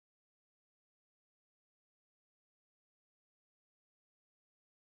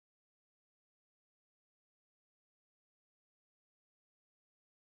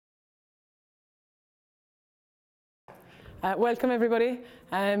Welcome everybody.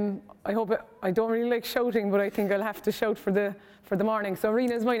 I hope I don't really like shouting, but I think I'll have to shout for the morning. So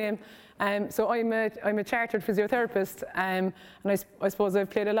Rena is my name. So I'm a chartered physiotherapist, and I suppose I've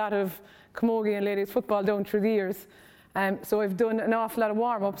played a lot of camogie and ladies football down through the years. So I've done an awful lot of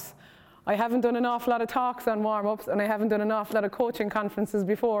warm-ups. I haven't done an awful lot of talks on warm-ups, and I haven't done an awful lot of coaching conferences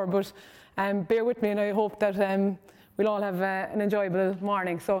before, but bear with me, and I hope that we'll all have an enjoyable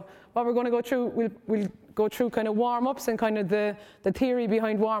morning. So what we're going to go through, we'll go through kind of warm-ups and kind of the theory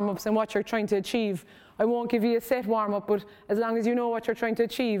behind warm-ups and what you're trying to achieve. I won't give you a set warm-up, but as long as you know what you're trying to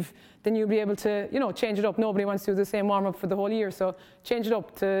achieve, then you'll be able to, change it up. Nobody wants to do the same warm-up for the whole year, so change it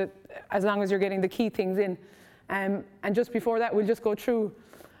up to as long as you're getting the key things in. And just before that, we'll just go through.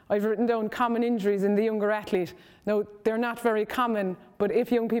 I've written down common injuries in the younger athlete. Now, they're not very common, but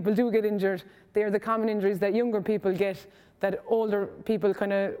if young people do get injured, they're the common injuries that younger people get, that older people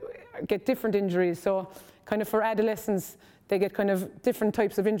kind of get different injuries. So kind of for adolescents, they get kind of different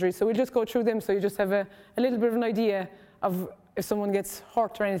types of injuries. So we'll just go through them so you just have a little bit of an idea of if someone gets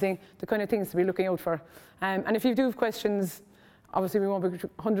hurt or anything, the kind of things to be looking out for. And if you do have questions, obviously we won't be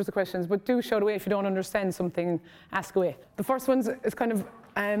hundreds of questions, but do shout away if you don't understand something, ask away. The first one is kind of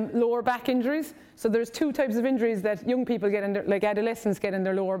lower back injuries. So there's two types of injuries that young people get in like adolescents get in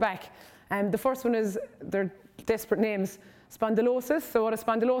their lower back. The first one is, they're desperate names, spondylosis. So what a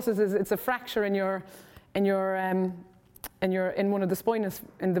spondylosis is, it's a fracture in one of the spines,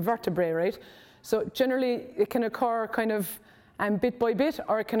 in the vertebrae, right? So generally it can occur kind of bit by bit,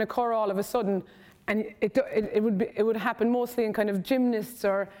 or it can occur all of a sudden. And it would happen mostly in kind of gymnasts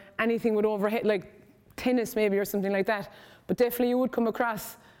or anything with overhead, like tennis maybe or something like that. But definitely you would come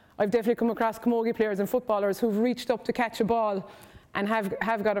across, I've definitely come across camogie players and footballers who've reached up to catch a ball and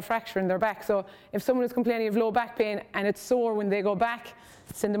have got a fracture in their back. So if someone is complaining of low back pain and it's sore when they go back,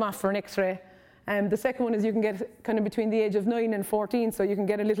 send them off for an x-ray. The second one is you can get kind of between the age of 9 and 14, so you can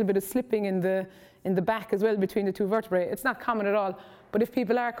get a little bit of slipping in the back as well between the two vertebrae. It's not common at all, but if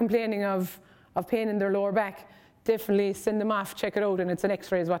people are complaining of pain in their lower back, definitely send them off, check it out, and it's an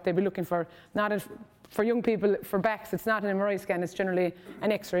x-ray is what they'll be looking for. For young people, for backs, it's not an MRI scan, it's generally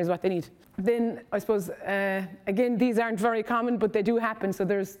an x-ray is what they need. Then I suppose, again, these aren't very common, but they do happen. So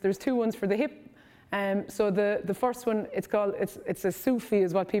there's two ones for the hip. So the first one, it's a SUFI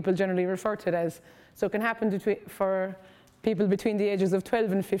is what people generally refer to it as. So it can happen for people between the ages of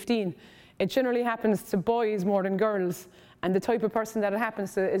 12 and 15. It generally happens to boys more than girls. And the type of person that it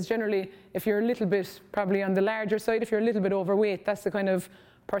happens to is generally, if you're a little bit, probably on the larger side, if you're a little bit overweight, that's the kind of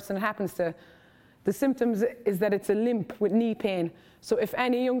person it happens to. The symptoms is that it's a limp with knee pain. So if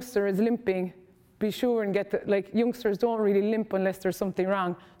any youngster is limping, be sure and youngsters don't really limp unless there's something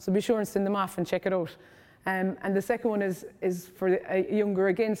wrong. So be sure and send them off and check it out. And the second one is for younger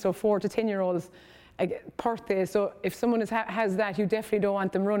again, so 4 to 10-year-olds, birthday. So if someone has that, you definitely don't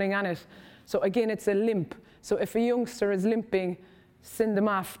want them running on it. So again, it's a limp. So if a youngster is limping, send them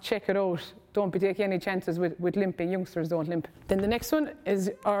off, check it out. Don't be taking any chances with limping. Youngsters don't limp. Then the next one is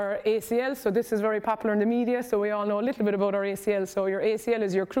our ACL. So this is very popular in the media, so we all know a little bit about our ACL. So your ACL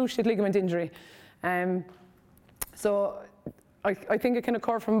is your cruciate ligament injury. So I think it can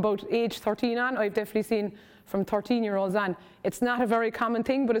occur from about age 13 on. I've definitely seen from 13-year-olds on. It's not a very common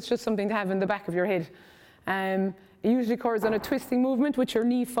thing, but it's just something to have in the back of your head. It usually occurs on a twisting movement with your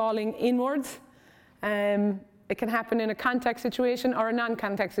knee falling inwards. It can happen in a contact situation or a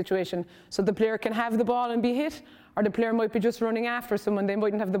non-contact situation. So the player can have the ball and be hit, or the player might be just running after someone, they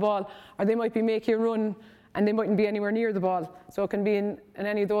mightn't have the ball, or they might be making a run and they mightn't be anywhere near the ball. So it can be in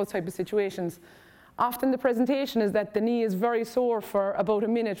any of those type of situations. Often the presentation is that the knee is very sore for about a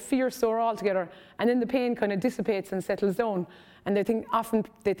minute, fierce sore altogether, and then the pain kind of dissipates and settles down, and often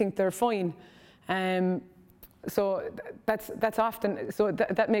they think they're fine. So that's often, so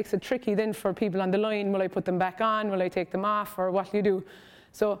that makes it tricky then for people on the line. Will I put them back on? Will I take them off? Or what do you do?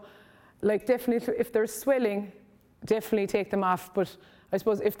 So definitely if there's swelling, definitely take them off. But I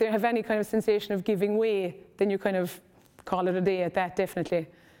suppose if they have any kind of sensation of giving way, then you kind of call it a day at that, definitely.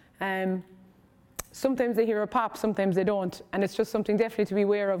 Sometimes they hear a pop, sometimes they don't. And it's just something definitely to be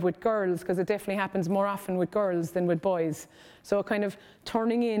aware of with girls, because it definitely happens more often with girls than with boys. So kind of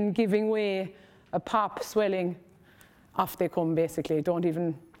turning in, giving way, a pop, swelling, off they come basically. Don't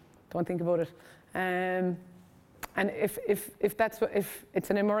think about it. And if it's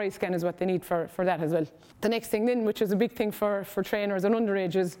an MRI scan is what they need for that as well. The next thing then, which is a big thing for trainers and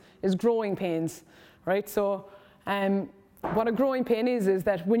underages, is growing pains, right? So what a growing pain is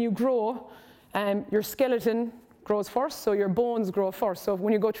that when you grow, your skeleton grows first, so your bones grow first. So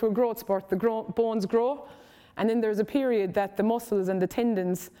when you go through a growth spurt, the bones grow, and then there's a period that the muscles and the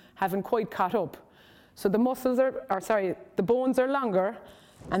tendons haven't quite caught up. So the muscles the bones are longer,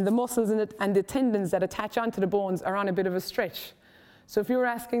 and the muscles and the tendons that attach onto the bones are on a bit of a stretch. So if you're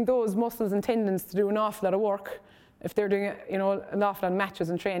asking those muscles and tendons to do an awful lot of work, if they're doing an awful lot of matches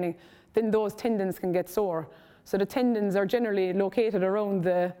and training, then those tendons can get sore. So the tendons are generally located around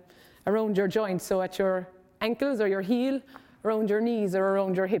your joints, so at your ankles or your heel, around your knees or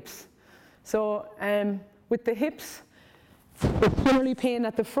around your hips. So with the hips, it's generally pain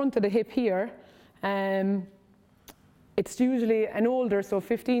at the front of the hip here. It's usually an older, so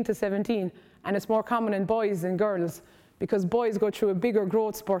 15 to 17, and it's more common in boys than girls, because boys go through a bigger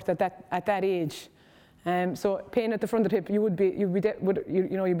growth spurt at that age. So pain at the front of the hip, you'd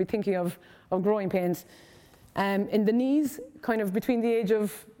be thinking of growing pains. In the knees, kind of between the age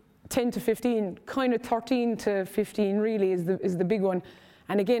of 10 to 15, kind of 13 to 15 really is the big one.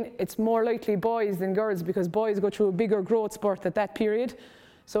 And again, it's more likely boys than girls, because boys go through a bigger growth spurt at that period.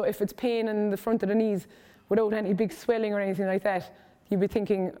 So if it's pain in the front of the knees without any big swelling or anything like that, you'd be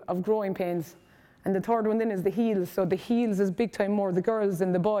thinking of growing pains. And the third one then is the heels. So the heels is big time more the girls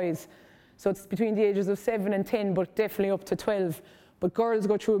than the boys. So it's between the ages of 7 and 10, but definitely up to 12. But girls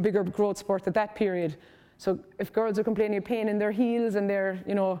go through a bigger growth spurt at that period. So if girls are complaining of pain in their heels and they're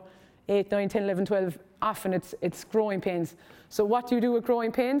 8, 9, 10, 11, 12, often it's growing pains. So what do you do with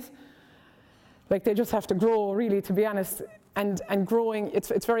growing pains? Like, they just have to grow, really, to be honest. And growing,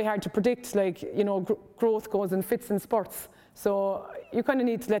 it's very hard to predict. Growth goes in fits and spurts. So you kind of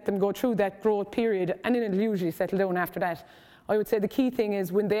need to let them go through that growth period, and then it'll usually settle down after that. I would say the key thing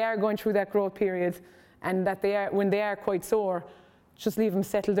is when they are going through that growth period, and when they are quite sore, just leave them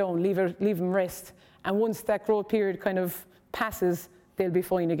settle down, leave them rest. And once that growth period kind of passes, they'll be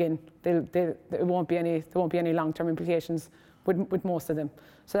fine again. There won't be any long-term implications with most of them.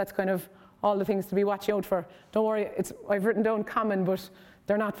 So that's kind of all the things to be watching out for. Don't worry, I've written down common, but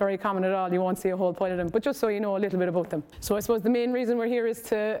they're not very common at all. You won't see a whole pile of them, but just so you know a little bit about them. So I suppose the main reason we're here is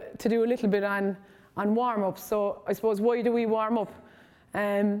to do a little bit on warm-up. So I suppose, why do we warm up?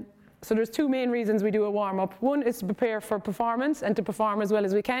 So there's two main reasons we do a warm-up. One is to prepare for performance and to perform as well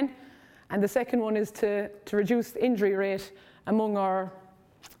as we can. And the second one is to reduce the injury rate among our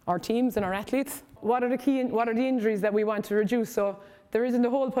teams and our athletes. What are the injuries that we want to reduce? So there isn't a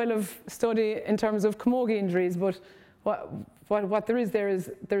whole pile of study in terms of camogie injuries, but what there is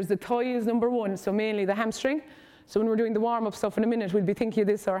there's the thigh is number one, so mainly the hamstring. So when we're doing the warm-up stuff in a minute, we'll be thinking of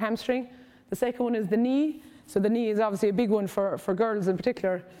this, our hamstring. The second one is the knee. So the knee is obviously a big one for girls in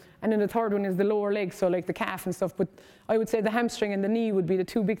particular. And then the third one is the lower leg, so like the calf and stuff. But I would say the hamstring and the knee would be the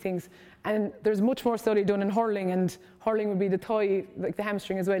two big things. And there's much more study done in hurling, and hurling would be the thigh, like the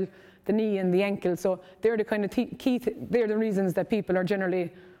hamstring as well, the knee and the ankle. So they're the kind of they're the reasons that people are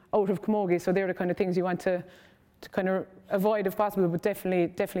generally out of camogie. So they're the kind of things you want to kind of avoid if possible, but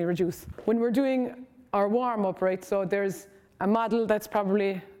definitely reduce. When we're doing our warm-up, right, so there's a model that's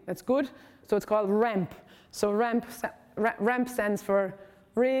good. So it's called RAMP. So RAMP stands for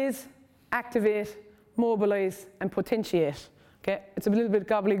raise, activate, mobilize, and potentiate. Okay, it's a little bit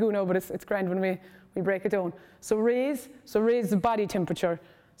gobbledygook now, but it's grand when we break it down. So raise the body temperature.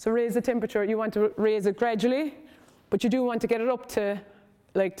 So raise the temperature, you want to raise it gradually, but you do want to get it up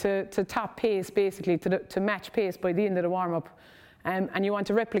to top pace, basically, to match pace by the end of the warm-up. And you want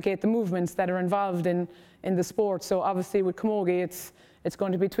to replicate the movements that are involved in the sport. So obviously with camogie, it's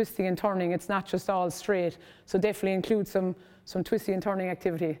going to be twisting and turning. It's not just all straight. So definitely include some twisting and turning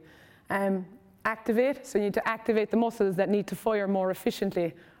activity. Activate, so you need to activate the muscles that need to fire more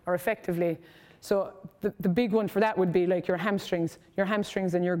efficiently or effectively. So the big one for that would be like your hamstrings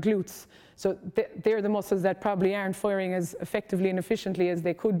and your glutes. So they're the muscles that probably aren't firing as effectively and efficiently as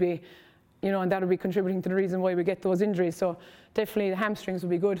they could be, and that would be contributing to the reason why we get those injuries. So definitely the hamstrings would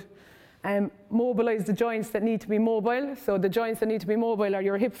be good. Mobilize the joints that need to be mobile. So the joints that need to be mobile are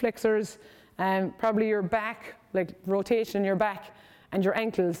your hip flexors, probably your back, like rotation in your back, and your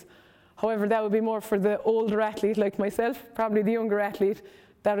ankles. However, that would be more for the older athlete like myself. Probably the younger athlete,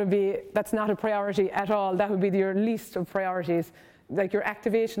 that's not a priority at all. That would be your least of priorities. Like your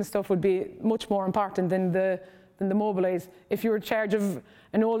activation stuff would be much more important than the mobilize. If you're in charge of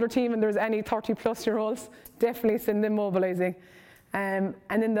an older team and there's any 30-plus-year-olds, definitely send them mobilizing. And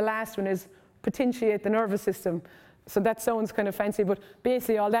then the last one is potentiate the nervous system. So that sounds kind of fancy, but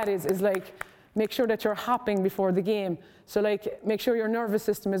basically all that is like make sure that you're hopping before the game. So like make sure your nervous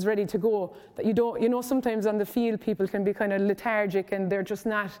system is ready to go. That you don't, sometimes on the field people can be kind of lethargic and they're just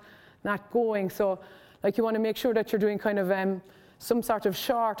not going. So like you want to make sure that you're doing kind of some sort of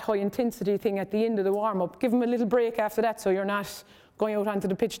short, high intensity thing at the end of the warm-up. Give them a little break after that so you're not going out onto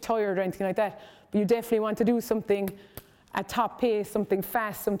the pitch tired or anything like that. But you definitely want to do something at top pace, something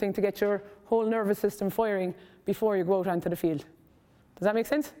fast, something to get your whole nervous system firing before you go out onto the field. Does that make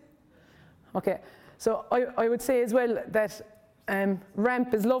sense? Okay, so I would say as well that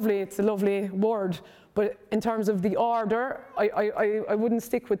ramp is lovely, it's a lovely word, but in terms of the order, I wouldn't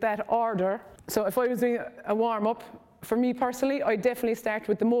stick with that order. So if I was doing a warm-up, for me personally, I'd definitely start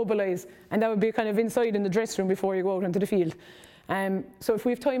with the mobilize, and that would be kind of inside in the dress room before you go out onto the field. So if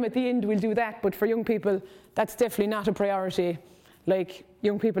we have time at the end, we'll do that, but for young people, that's definitely not a priority. Like,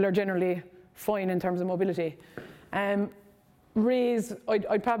 young people are generally fine in terms of mobility. Raise,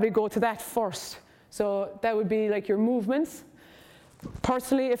 I'd probably go to that first. So that would be like your movements.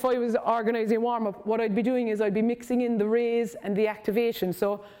 Personally, if I was organising a warm-up, what I'd be doing is I'd be mixing in the raise and the activation.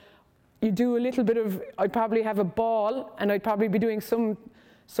 So you do a little bit of, I'd probably have a ball, and I'd probably be doing some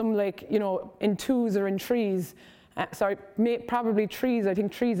like, you know, in twos or in threes. Probably threes. I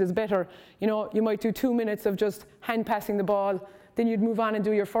think threes is better. You know, you might do 2 minutes of just hand passing the ball, then you'd move on and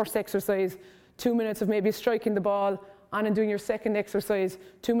do your first exercise, 2 minutes of maybe striking the ball, on and doing your second exercise,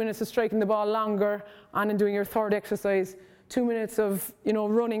 2 minutes of striking the ball longer, on and doing your third exercise, 2 minutes of, you know,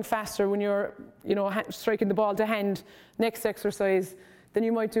 running faster when you're, you know, striking the ball to hand, next exercise. Then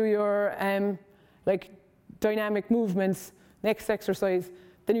you might do your like dynamic movements, next exercise.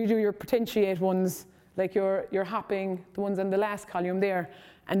 Then you do your potentiate ones, like your hopping, the ones on the last column there,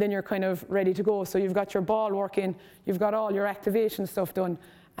 and then you're kind of ready to go. So you've got your ball working, you've got all your activation stuff done,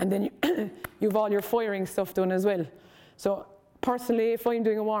 and then you've all your firing stuff done as well. So personally, if I'm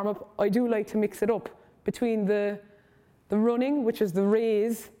doing a warm-up, I do like to mix it up between the running, which is the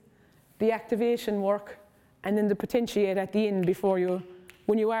raise, the activation work, and then the potentiate at the end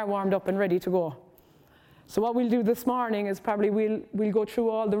when you are warmed up and ready to go. So what we'll do this morning is probably we'll go through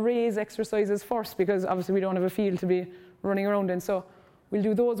all the raise exercises first, because obviously we don't have a field to be running around in. So we'll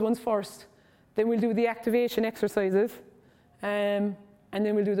do those ones first. Then we'll do the activation exercises, and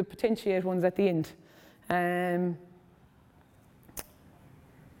then we'll do the potentiate ones at the end.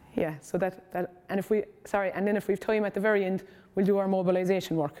 Yeah, so and then if we've time at the very end, we'll do our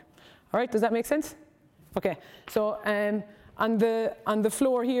mobilization work. All right, does that make sense? Okay, so on the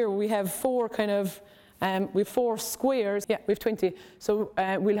floor here we have four we've 4 squares. Yeah, we've 20. So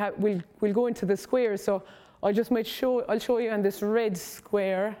we'll go into the squares. So I'll show you on this red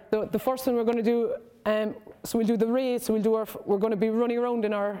square. The first one we're going to do. So we'll do the raise. So we're going to be running around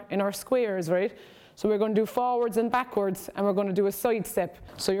in our squares, right? So we're going to do forwards and backwards, and we're going to do a side step.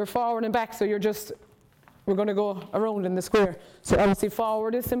 So you're forward and back. So we're going to go around in the square. So obviously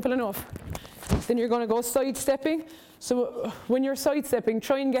forward is simple enough. Then you're going to go side stepping. So when you're side stepping,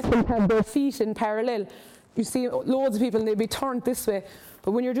 try and get them to have their feet in parallel. You see loads of people and they'll be turned this way.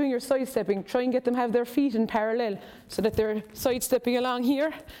 But when you're doing your side stepping, try and get them to have their feet in parallel so that they're side stepping along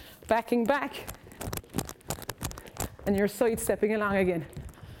here, backing back, and you're side stepping along again.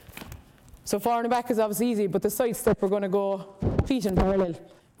 So forward and back is obviously easy, but the side step we're going to go feet in parallel.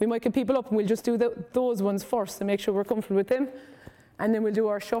 We might get people up and we'll just do those ones first to make sure we're comfortable with them. And then we'll do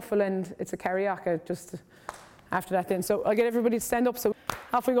our shuffle, and it's a karaoke just after that then. So I'll get everybody to stand up. So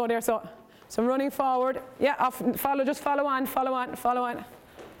off we go there. So running forward. Yeah, just follow on.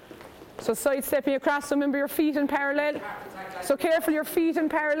 So side stepping across. So remember your feet in parallel. So careful, your feet in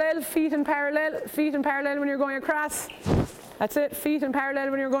parallel when you're going across. That's it, feet in parallel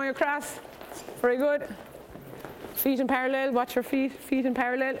when you're going across. Very good. Feet in parallel, watch your feet in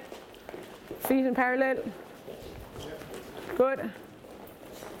parallel. Feet in parallel. Good.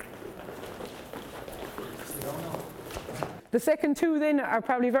 The second two then are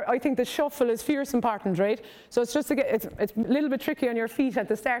probably I think the shuffle is fierce important, right? So it's just it's a little bit tricky on your feet at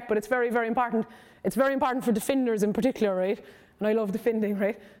the start, but it's very, very important. It's very important for defenders in particular, right? And I love defending,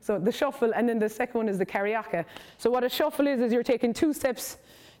 right? So the shuffle, and then the second one is the karaoke. So what a shuffle is you're taking 2 steps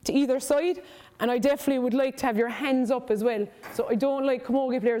to either side, and I definitely would like to have your hands up as well. So I don't like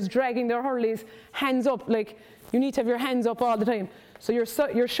camogie players dragging their hurleys, hands up, like you need to have your hands up all the time. So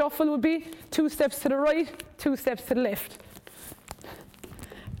your shuffle would be 2 steps to the right, 2 steps to the left.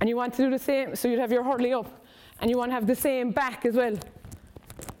 And you want to do the same, so you'd have your hurley up, and you want to have the same back as well.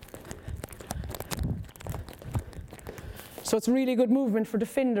 So it's really good movement for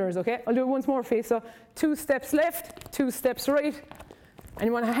defenders, okay? I'll do it once more for you. So 2 steps left, 2 steps right, and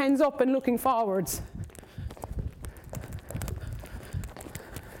you want to have hands up and looking forwards.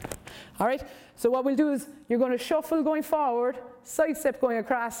 All right, so what we'll do is you're going to shuffle going forward, side step going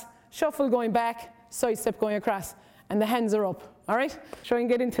across, shuffle going back, side step going across, and the hands are up. All right, try and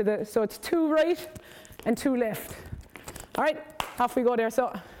get into so it's 2 right and 2 left. All right, off we go there.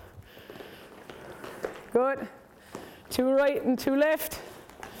 So good. 2 right and 2 left.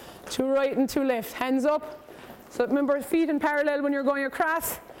 2 right and 2 left. Hands up. So remember, feet in parallel when you're going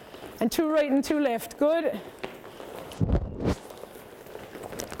across. And 2 right and 2 left. Good.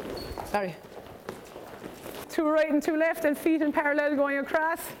 Sorry. 2 right and 2 left, and feet in parallel going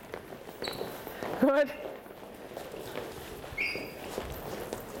across. Good.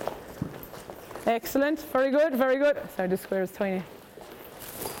 Excellent. Very good, very good. Sorry, this square is tiny.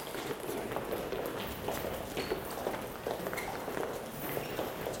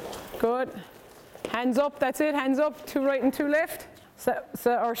 Good. Hands up, that's it, hands up. 2 right and 2 left.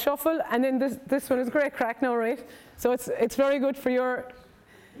 So our shuffle, and then this one is great crack now, right? So it's very good for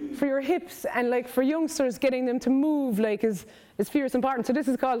your hips, and like for youngsters, getting them to move like is fierce important. So this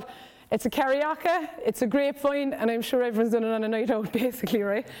is called, it's a carioca, it's a grapevine, and I'm sure everyone's done it on a night out basically,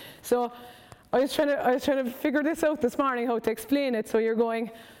 right? So I was trying to figure this out this morning, how to explain it. So you're going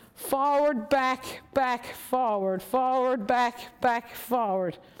forward, back, back, forward, forward, back, back,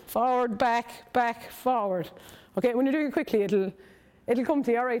 forward, forward, back, back, forward. Okay, when you're doing it quickly, it'll come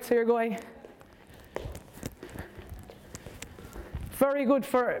to you, all right? So you're going. Very good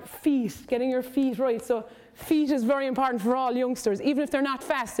for feet, getting your feet right. So feet is very important for all youngsters. Even if they're not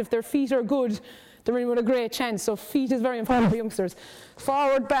fast, if their feet are good, they're in with a great chance. So feet is very important for youngsters.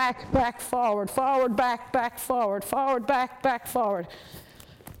 Forward, back, back, forward, forward, back, back, forward, forward, back, back, forward.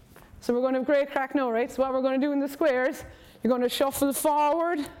 So we're going to have great crack now, right? So what we're going to do in the squares, you're going to shuffle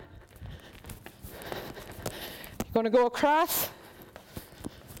forward. You're going to go across.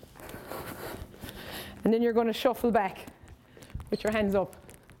 And then you're going to shuffle back with your hands up.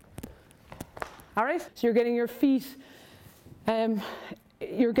 All right? So you're getting your feet,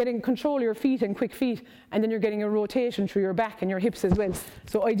 you're getting control of your feet and quick feet, and then you're getting a rotation through your back and your hips as well.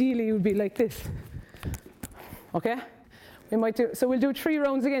 So ideally you would be like this. Okay? So we'll do 3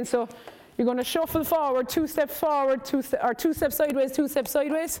 rounds again. So you're going to shuffle forward, 2 steps forward, 2 steps sideways, 2 steps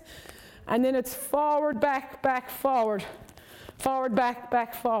sideways, and then it's forward, back, back, forward, forward, back,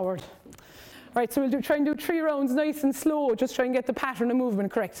 back, forward. All right, so we'll try and do 3 rounds nice and slow, just try and get the pattern of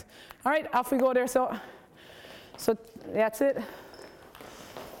movement correct. All right, off we go there. So that's it.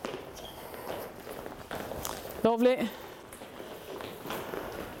 Lovely.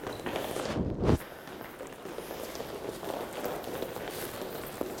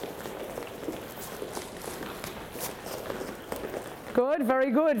 Good,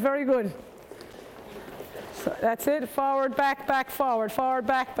 very good, very good. So that's it, forward, back, back, forward,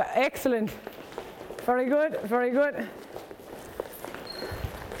 back. Excellent. Very good, very good.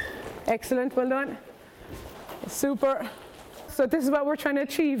 Excellent, well done. Super. So this is what we're trying to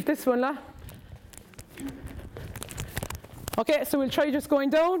achieve, this one, lah. Okay, so we'll try just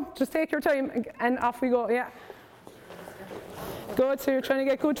going down. Just take your time and off we go, yeah. Good, so you're trying to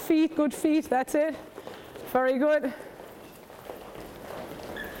get good feet, that's it. Very good.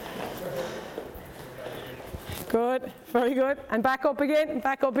 Good, very good. And back up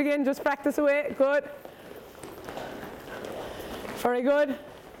again, just practice away. Good. Very good.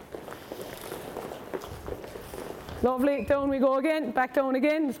 Lovely, down we go again, back down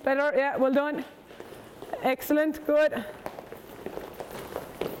again, it's better, yeah, well done. Excellent, good.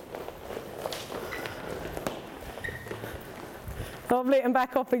 Lovely, and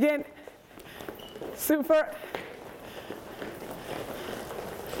back up again. Super.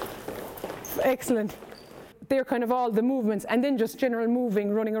 Excellent. They're kind of all the movements, and then just general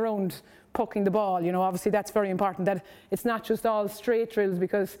moving, running around, pucking the ball. You know, obviously that's very important, that it's not just all straight drills,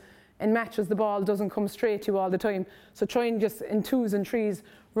 because in matches the ball doesn't come straight to you all the time. So try and just in 2s and 3s,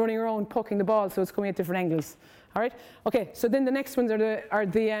 running around, pucking the ball so it's coming at different angles. All right? Okay, so then the next ones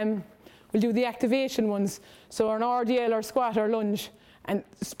we'll do the activation ones. So an RDL or squat or lunge, and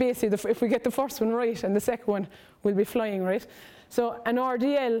basically if we get the first one right and the second one, we'll be flying, right? So an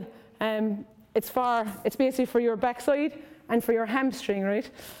RDL, it's basically for your backside and for your hamstring,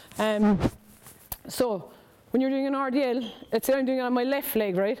 right? So when you're doing an RDL, let's say I'm doing it on my left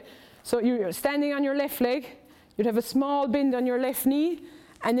leg, right? So you're standing on your left leg, you'd have a small bend on your left knee,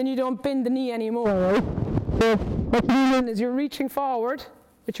 and then you don't bend the knee anymore, right? So what you're doing is you're reaching forward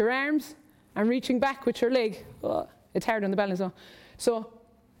with your arms and reaching back with your leg. Oh, it's hard on the balance now. So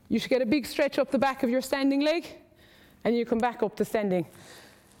you should get a big stretch up the back of your standing leg, and you come back up to standing.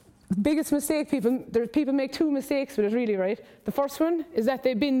 Biggest mistake people make 2 mistakes with it really, right? The first one is that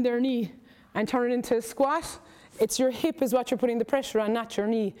they bend their knee and turn it into a squat. It's your hip is what you're putting the pressure on, not your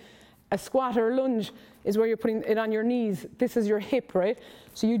knee. A squat or a lunge is where you're putting it on your knees. This is your hip, right?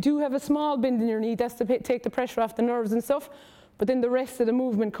 So you do have a small bend in your knee, that's to take the pressure off the nerves and stuff, but then the rest of the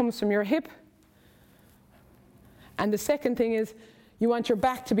movement comes from your hip. And the second thing is, you want your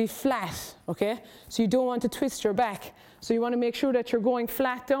back to be flat, okay? So you don't want to twist your back. So you want to make sure that you're going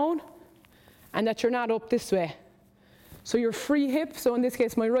flat down and that you're not up this way. So your free hip, so in this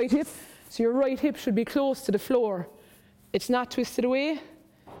case my right hip, so your right hip should be close to the floor. It's not twisted away,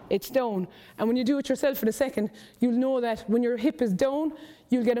 it's down. And when you do it yourself in a second, you'll know that when your hip is down,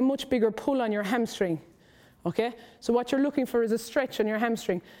 you'll get a much bigger pull on your hamstring. Okay? So what you're looking for is a stretch on your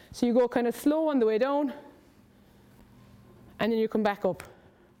hamstring. So you go kind of slow on the way down, and then you come back up.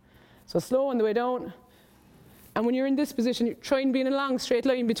 So slow on the way down. And when you're in this position, you try and be in a long straight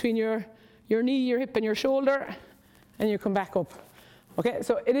line between your knee, your hip, and your shoulder, and you come back up. Okay?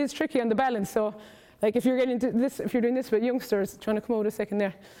 So it is tricky on the balance. So like if you're getting into this, if you're doing this with youngsters, trying to come out a second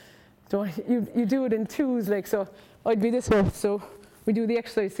there, you do it in twos, like so. I'd be this way, so we do the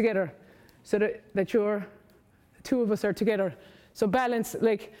exercise together, so that the two of us are together. So balance,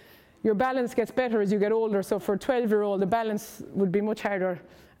 like your balance gets better as you get older. So for a 12-year-old, the balance would be much harder,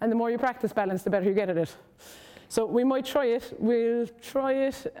 and the more you practice balance, the better you get at it. So we might try it. We'll try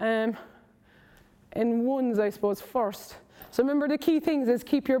it in ones, I suppose, first. So remember the key things is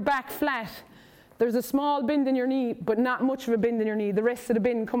keep your back flat. There's a small bend in your knee, but not much of a bend in your knee. The rest of the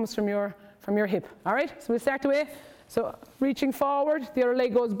bend comes from your hip. All right, so we'll start away. So reaching forward, the other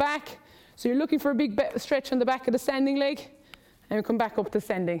leg goes back. So you're looking for a big stretch on the back of the standing leg, and you come back up to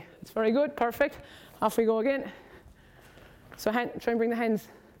standing. It's very good, perfect. Off we go again. So try and bring the hands.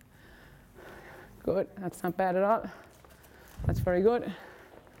 Good, that's not bad at all. That's very good.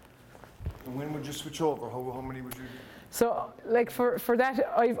 And when would you switch over? How many would you do? So like for that,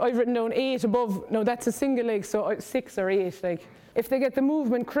 I've written down 8 above. No, that's a single leg, so 6 or 8. Like if they get the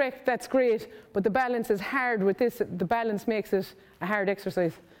movement correct, that's great. But the balance is hard with this. The balance makes it a hard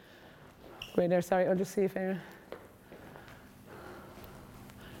exercise. Wait there, sorry. I'll just see if anyone.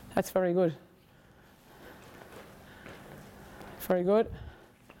 That's very good. Very good.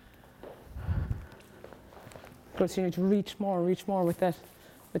 Good. So you need to reach more with that,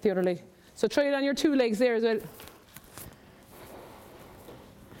 with the other leg. So try it on your 2 legs there as well.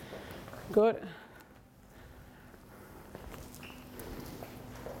 Good.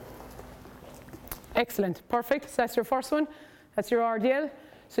 Excellent. Perfect. So that's your first one. That's your RDL.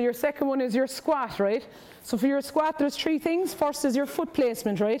 So your second one is your squat, right? So for your squat, there's 3 things. First is your foot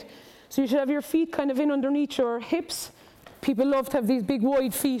placement, right? So you should have your feet kind of in underneath your hips. People love to have these big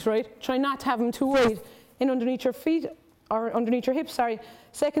wide feet, right? Try not to have them too wide. In underneath your feet, or underneath your hips, sorry.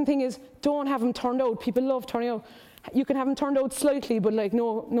 Second thing is don't have them turned out. People love turning out. You can have them turned out slightly, but like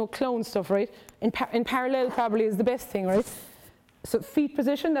no clown stuff, right? In parallel probably is the best thing, right? So feet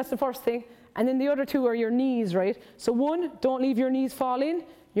position, that's the first thing. And then the other 2 are your knees, right? So 1, don't leave your knees fall in.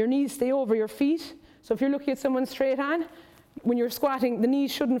 Your knees stay over your feet. So if you're looking at someone straight on, when you're squatting, the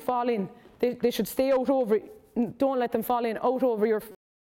knees shouldn't fall in. They should stay out over, don't let them fall in, out over